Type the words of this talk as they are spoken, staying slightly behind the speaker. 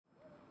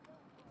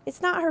It's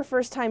not her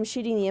first time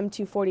shooting the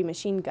M240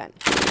 machine gun,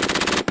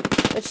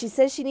 but she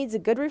says she needs a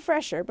good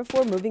refresher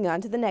before moving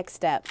on to the next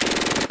step.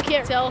 You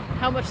can't tell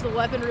how much the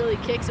weapon really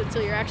kicks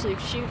until you're actually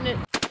shooting it.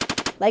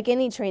 Like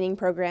any training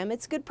program,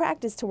 it's good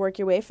practice to work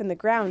your way from the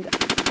ground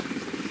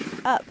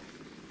up.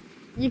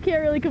 You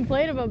can't really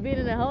complain about being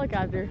in a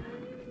helicopter.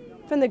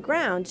 From the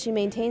ground, she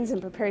maintains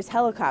and prepares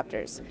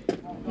helicopters.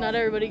 Not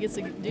everybody gets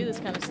to do this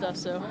kind of stuff,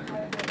 so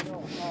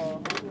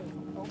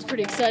it's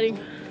pretty exciting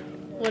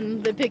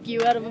when they pick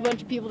you out of a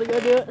bunch of people to go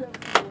do it.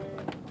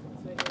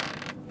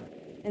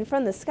 And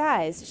from the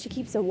skies, she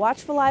keeps a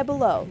watchful eye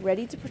below,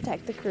 ready to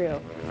protect the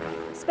crew.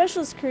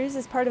 Specialist Cruz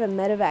is part of a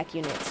medevac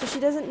unit, so she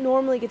doesn't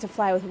normally get to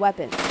fly with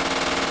weapons.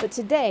 But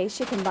today,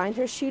 she combined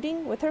her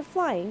shooting with her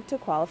flying to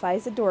qualify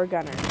as a door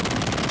gunner.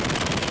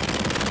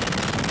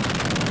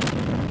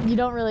 You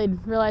don't really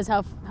realize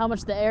how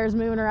much the air is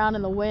moving around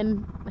in the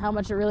wind, how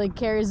much it really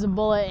carries the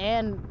bullet,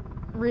 and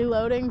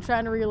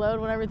trying to reload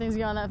when everything's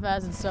going that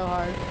fast, it's so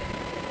hard.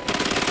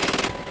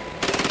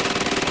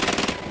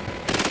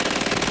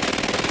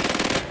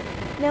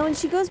 Now, when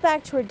she goes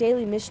back to her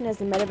daily mission as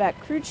the medevac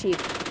crew chief,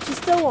 she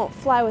still won't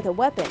fly with a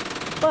weapon,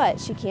 but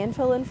she can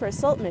fill in for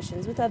assault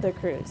missions with other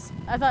crews.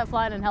 I thought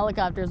flying in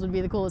helicopters would be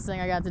the coolest thing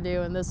I got to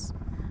do, and this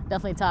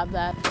definitely topped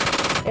that.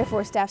 Air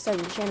Force Staff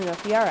Sergeant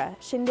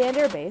Shindand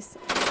Air Base,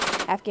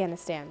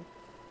 Afghanistan.